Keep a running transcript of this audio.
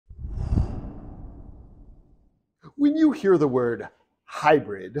When you hear the word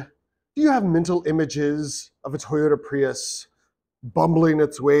hybrid, do you have mental images of a Toyota Prius bumbling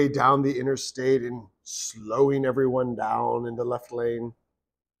its way down the interstate and slowing everyone down in the left lane?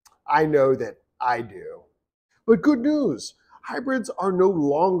 I know that I do. But good news, hybrids are no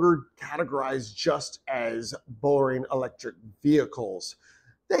longer categorized just as boring electric vehicles.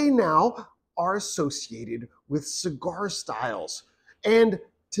 They now are associated with cigar styles. And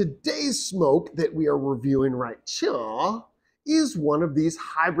today's smoke that we are reviewing right here is one of these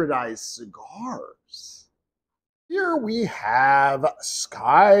hybridized cigars. Here we have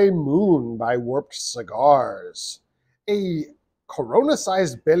Sky Moon by Warped Cigars, a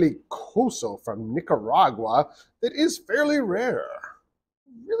Corona-sized belicoso from Nicaragua that is fairly rare.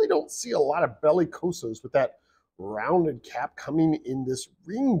 You really don't see a lot of belicosos with that rounded cap coming in this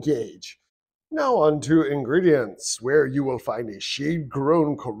ring gauge. Now on to ingredients, where you will find a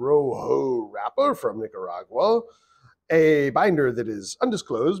shade-grown corojo wrapper from Nicaragua, a binder that is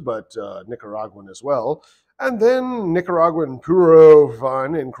undisclosed but Nicaraguan as well, and then Nicaraguan Puro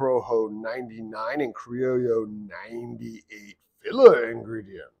Fun and Corojo 99 and Criollo 98 filler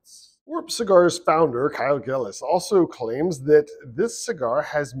ingredients. Warped Cigars founder Kyle Gillis also claims that this cigar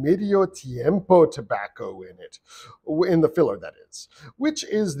has medio tiempo tobacco in it, in the filler that is, which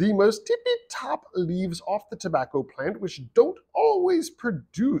is the most tippy-top leaves off the tobacco plant, which don't always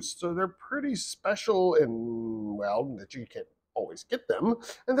produce, so they're pretty special and, well, that you can't always get them,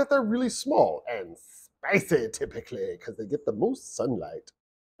 and that they're really small and spicy typically, because they get the most sunlight.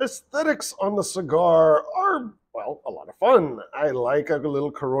 Aesthetics on the cigar are, well, a lot of fun. I like a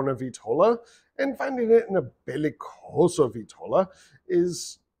little Corona Vitola, and finding it in a belicoso Vitola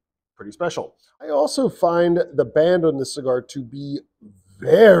is pretty special. I also find the band on this cigar to be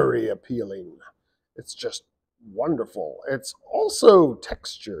very appealing. It's just wonderful. It's also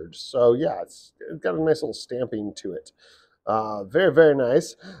textured, so yeah, it's got a nice little stamping to it. Very, very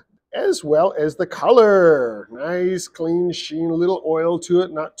nice. As well as the color. Nice, clean sheen, a little oil to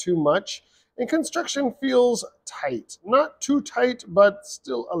it, not too much. And construction feels tight. Not too tight, but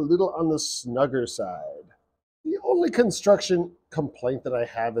still a little on the snugger side. The only construction complaint that I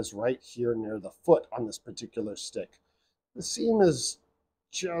have is right here near the foot on this particular stick. The seam is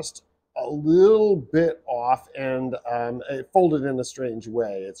just a little bit off and it folded in a strange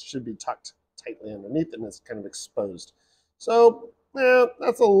way. It should be tucked tightly underneath and it's kind of exposed. So, yeah,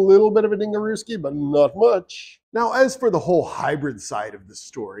 that's a little bit of a dingarooski, but not much. Now, as for the whole hybrid side of the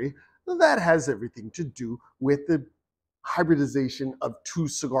story, that has everything to do with the hybridization of two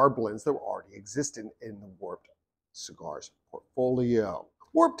cigar blends that were already existent in the Warped Cigars portfolio.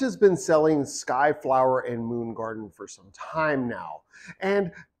 Warped has been selling Skyflower and Moon Garden for some time now,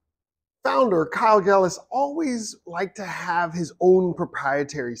 and founder Kyle Gillis always liked to have his own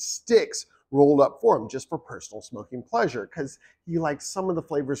proprietary sticks rolled up for him just for personal smoking pleasure, because he liked some of the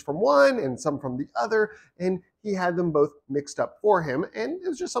flavors from one and some from the other, and he had them both mixed up for him, and it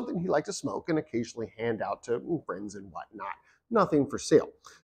was just something he liked to smoke and occasionally hand out to friends and whatnot. Nothing for sale.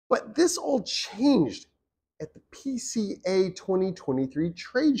 But this all changed at the PCA 2023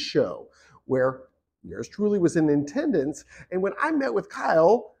 trade show, where yours truly was in attendance, and when I met with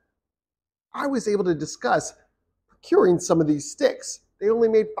Kyle, I was able to discuss procuring some of these sticks. They only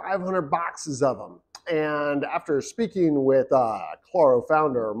made 500 boxes of them. And after speaking with Cloro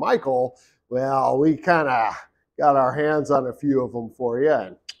founder Michael, well, we kind of got our hands on a few of them for you.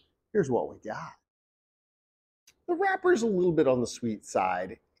 And here's what we got. The wrapper's a little bit on the sweet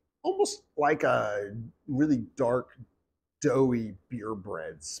side, almost like a really dark, doughy beer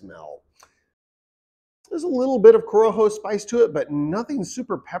bread smell. There's a little bit of corojo spice to it, but nothing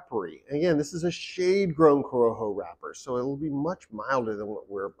super peppery. Again, this is a shade-grown corojo wrapper, so it'll be much milder than what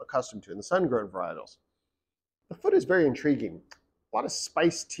we're accustomed to in the sun-grown varietals. The foot is very intriguing. A lot of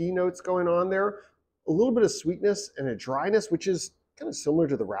spiced tea notes going on there, a little bit of sweetness and a dryness, which is kind of similar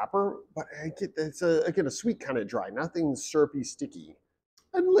to the wrapper, but it's again a sweet kind of dry, nothing syrupy, sticky.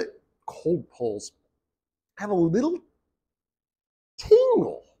 Unlit cold pulls have a little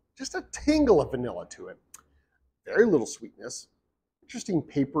tingle. Just a tingle of vanilla to it. Very little sweetness. Interesting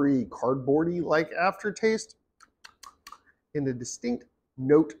papery, cardboardy-like aftertaste. And a distinct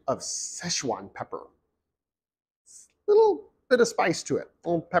note of Szechuan pepper. Little bit of spice to it. A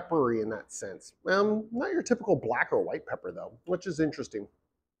little peppery in that sense. Not your typical black or white pepper though, which is interesting.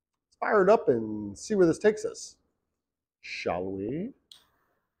 Let's fire it up and see where this takes us. Shall we?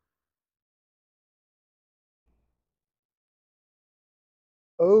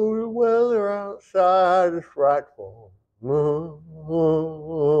 Oh, the weather outside is frightful. Before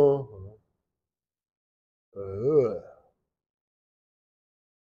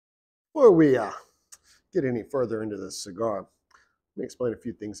we get any further into this cigar, let me explain a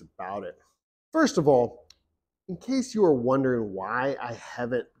few things about it. First of all, in case you are wondering why I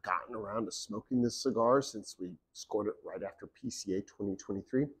haven't gotten around to smoking this cigar since we scored it right after PCA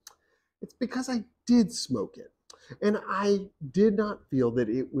 2023, it's because I did smoke it, and I did not feel that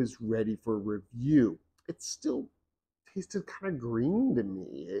it was ready for review. It still tasted kind of green to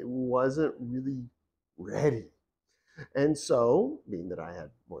me. It wasn't really ready. And so, being that I had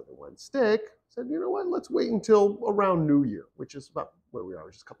more than one stick, I said, you know what, let's wait until around New Year, which is about where we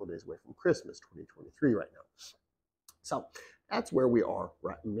are, just a couple of days away from Christmas 2023 right now. So that's where we are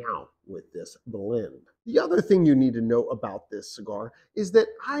right now with this blend. The other thing you need to know about this cigar is that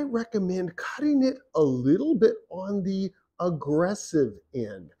I recommend cutting it a little bit on the aggressive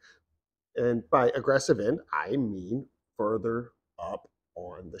end. And by aggressive end, I mean further up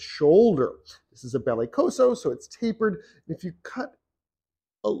on the shoulder. This is a belicoso, so it's tapered. And if you cut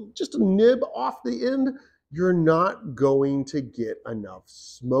just a nib off the end, you're not going to get enough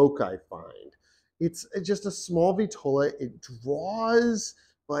smoke, I find. It's just a small vitola. It draws,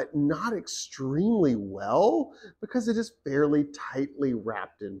 but not extremely well because it is fairly tightly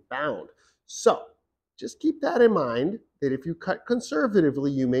wrapped and bound. So just keep that in mind, that if you cut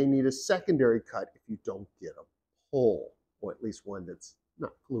conservatively, you may need a secondary cut if you don't get a pull, or at least one that's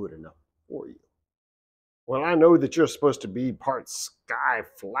not fluid enough for you. Well, I know that you're supposed to be part sky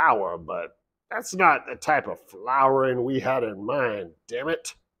flower, but that's not the type of flowering we had in mind, damn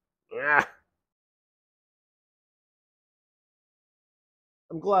it. Ah.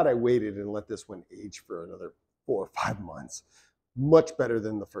 I'm glad I waited and let this one age for another 4 or 5 months. Much better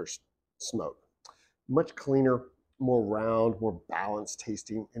than the first smoke. Much cleaner, more round, more balanced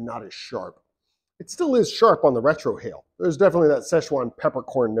tasting, and not as sharp. It still is sharp on the retrohale. There's definitely that Szechuan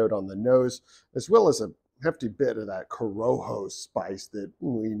peppercorn note on the nose, as well as a hefty bit of that corojo spice that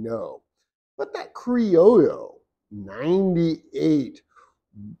we know. But that criollo, 98,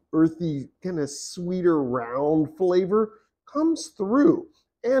 earthy, kind of sweeter, round flavor comes through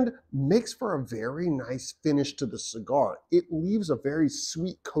and makes for a very nice finish to the cigar. It leaves a very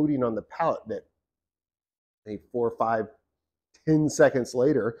sweet coating on the palate that 4, 5, 10 seconds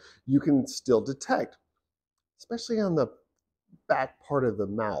later, you can still detect, especially on the back part of the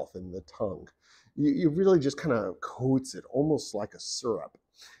mouth and the tongue. You really just kind of coats it almost like a syrup.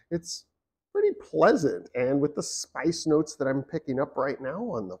 It's pretty pleasant, and with the spice notes that I'm picking up right now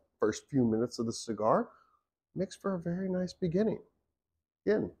on the first few minutes of the cigar, makes for a very nice beginning.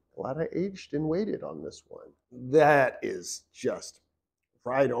 Again, glad I aged and waited on this one. That is just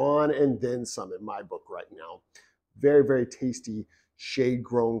right on and then some in my book right now. Very, very tasty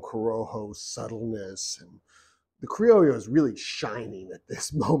shade-grown corojo subtleness, and the criollo is really shining at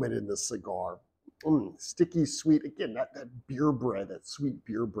this moment in the cigar. Sticky, sweet. Again, that beer bread, that sweet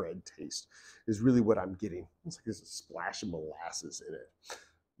beer bread taste is really what I'm getting. It's like there's a splash of molasses in it.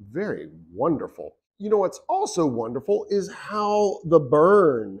 Very wonderful. You know what's also wonderful is how the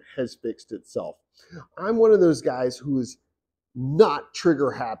burn has fixed itself. I'm one of those guys who is not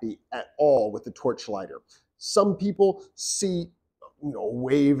trigger happy at all with the torch lighter. Some people see a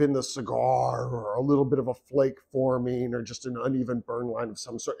wave in the cigar or a little bit of a flake forming or just an uneven burn line of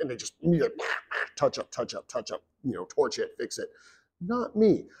some sort, and they just touch up, torch it, fix it. Not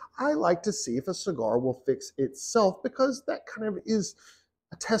me. I like to see if a cigar will fix itself, because that kind of is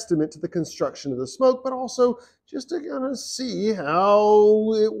a testament to the construction of the smoke, but also just to kind of see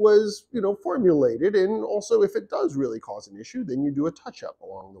how it was, formulated. And also, if it does really cause an issue, then you do a touch up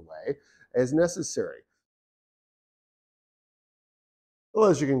along the way as necessary. Well,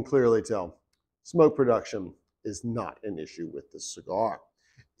 as you can clearly tell, smoke production is not an issue with this cigar,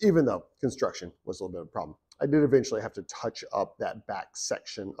 even though construction was a little bit of a problem. I did eventually have to touch up that back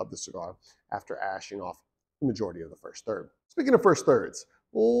section of the cigar after ashing off the majority of the first third. Speaking of first thirds,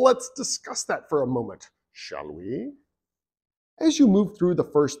 let's discuss that for a moment, shall we? As you move through the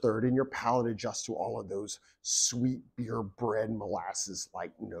first third and your palate adjusts to all of those sweet beer bread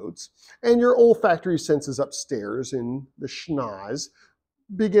molasses-like notes, and your olfactory senses upstairs in the schnoz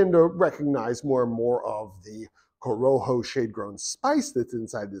begin to recognize more and more of the corojo shade-grown spice that's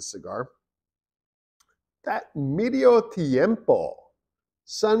inside this cigar, that medio tiempo,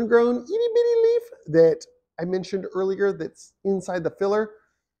 sun-grown itty-bitty leaf that I mentioned earlier that's inside the filler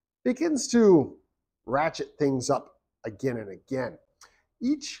begins to ratchet things up again and again.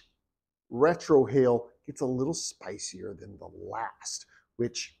 Each retrohale gets a little spicier than the last,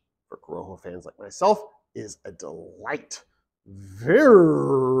 which for corojo fans like myself is a delight.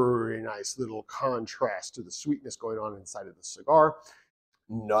 Very nice little contrast to the sweetness going on inside of the cigar.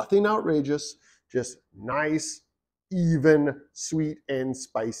 Nothing outrageous, just nice, even, sweet and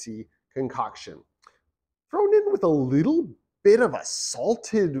spicy concoction. thrown in with a little bit of a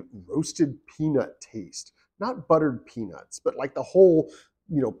salted roasted peanut taste. Not buttered peanuts, but like the whole,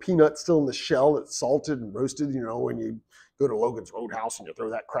 peanut still in the shell that's salted and roasted, when you go to Logan's Roadhouse and you throw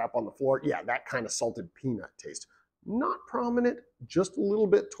that crap on the floor. Yeah, that kind of salted peanut taste. Not prominent, just a little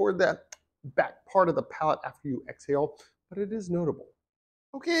bit toward that back part of the palate after you exhale, but it is notable.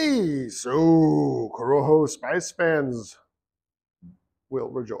 Okay, so Corojo spice fans will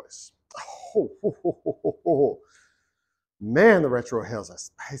rejoice. Oh, man, the retrohales are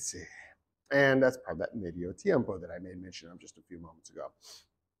spicy. And that's part of that medio tiempo that I made mention of just a few moments ago.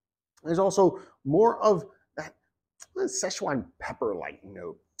 There's also more of that Szechuan pepper-like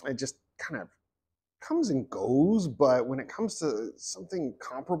note. It just kind of comes and goes, but when it comes to something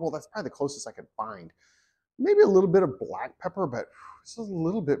comparable, that's probably the closest I could find. Maybe a little bit of black pepper, but there's a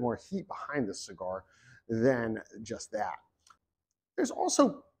little bit more heat behind this cigar than just that. There's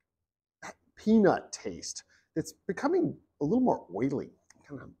also that peanut taste that's becoming a little more oily. It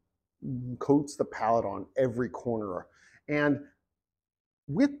kind of coats the palate on every corner. And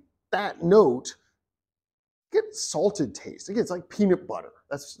with that note, you get salted taste. Again, it's like peanut butter.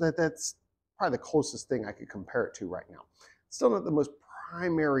 That's probably the closest thing I could compare it to right now. It's still not the most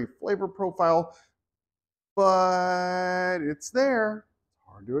primary flavor profile, but it's there. It's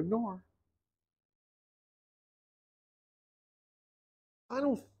hard to ignore.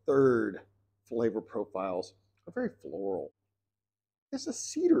 Final third flavor profiles are very floral. There's a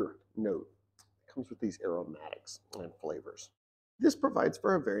cedar note that comes with these aromatics and flavors. This provides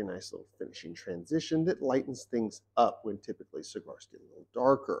for a very nice little finishing transition that lightens things up when typically cigars get a little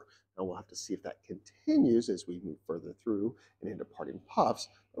darker. Now we'll have to see if that continues as we move further through and into parting puffs,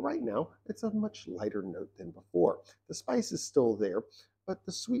 but right now it's a much lighter note than before. The spice is still there, but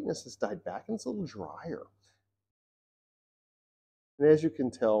the sweetness has died back and it's a little drier. And as you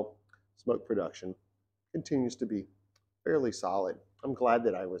can tell, smoke production continues to be fairly solid. I'm glad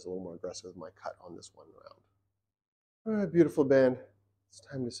that I was a little more aggressive with my cut on this one round. All right, beautiful band. It's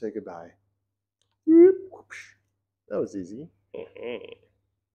time to say goodbye. That was easy.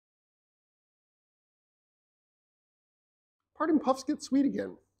 Parting puffs get sweet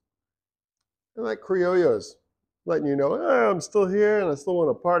again. They're like criollos, letting you know, oh, I'm still here and I still want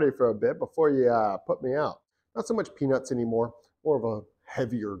to party for a bit before you put me out. Not so much peanuts anymore, more of a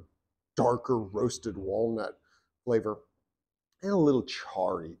heavier, darker roasted walnut flavor. And a little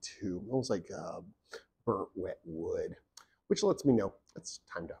charry too, almost like burnt wet wood, which lets me know it's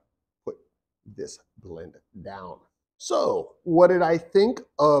time to put this blend down. So, what did I think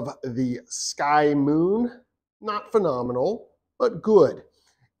of the Sky Moon? Not phenomenal, but good.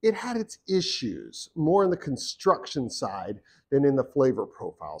 It had its issues, more on the construction side than in the flavor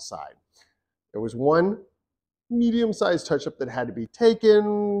profile side. There was one medium-sized touch-up that had to be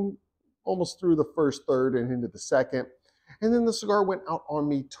taken almost through the first third and into the second, and then the cigar went out on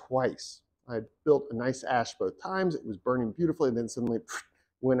me twice. I had built a nice ash both times. It was burning beautifully, and then suddenly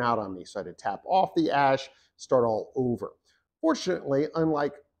went out on me. So I had to tap off the ash, start all over. Fortunately,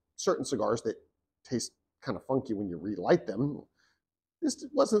 unlike certain cigars that taste kind of funky when you relight them, this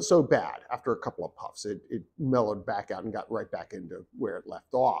wasn't so bad. After a couple of puffs, it mellowed back out and got right back into where it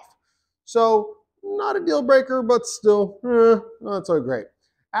left off. So not a deal breaker, but still, not so great.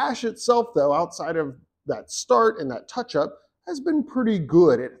 Ash itself, though, outside of that start and that touch-up, has been pretty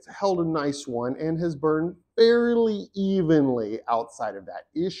good. It's held a nice one and has burned fairly evenly outside of that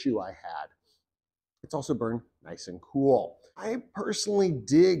issue I had. It's also burned nice and cool. I personally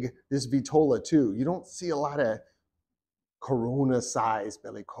dig this Vitola too. You don't see a lot of Corona-sized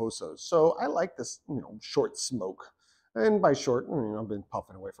belicosos, so I like this, short smoke. And by short, I've been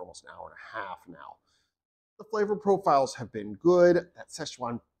puffing away for almost an hour and a half now. The flavor profiles have been good. That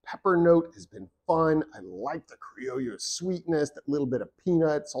Szechuan pepper note has been fun. I like the criollo sweetness, that little bit of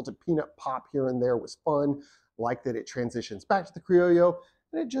peanut, salted peanut pop here and there was fun. Like that it transitions back to the criollo,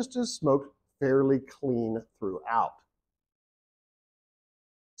 and it just is smoked fairly clean throughout.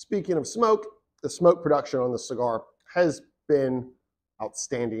 Speaking of smoke, the smoke production on the cigar has been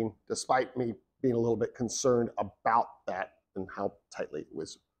outstanding, despite me being a little bit concerned about that and how tightly it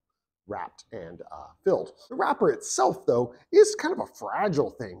was wrapped and filled. The wrapper itself, though, is kind of a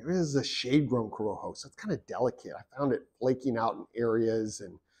fragile thing. It is a shade-grown corojo, so it's kind of delicate. I found it flaking out in areas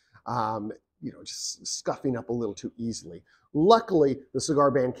and just scuffing up a little too easily. Luckily, the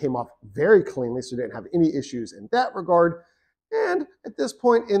cigar band came off very cleanly, so didn't have any issues in that regard. And at this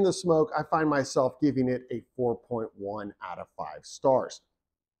point in the smoke, I find myself giving it a 4.1 out of 5 stars.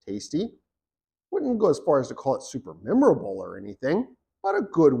 Tasty. Wouldn't go as far as to call it super memorable or anything, but a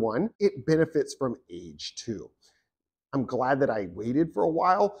good one. It benefits from age too. I'm glad that I waited for a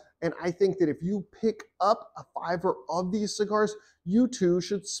while. And I think that if you pick up a 5 of these cigars, you too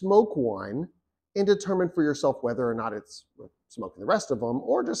should smoke one and determine for yourself whether or not it's worth smoking the rest of them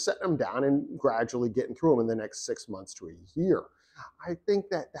or just setting them down and gradually getting through them in the next 6 months to a year. I think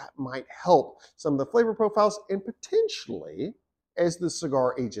that that might help some of the flavor profiles and potentially, as the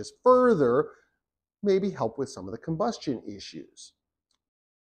cigar ages further, maybe help with some of the combustion issues.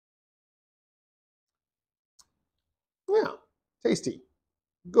 Yeah, tasty.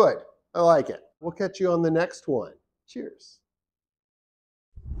 Good. I like it. We'll catch you on the next one. Cheers.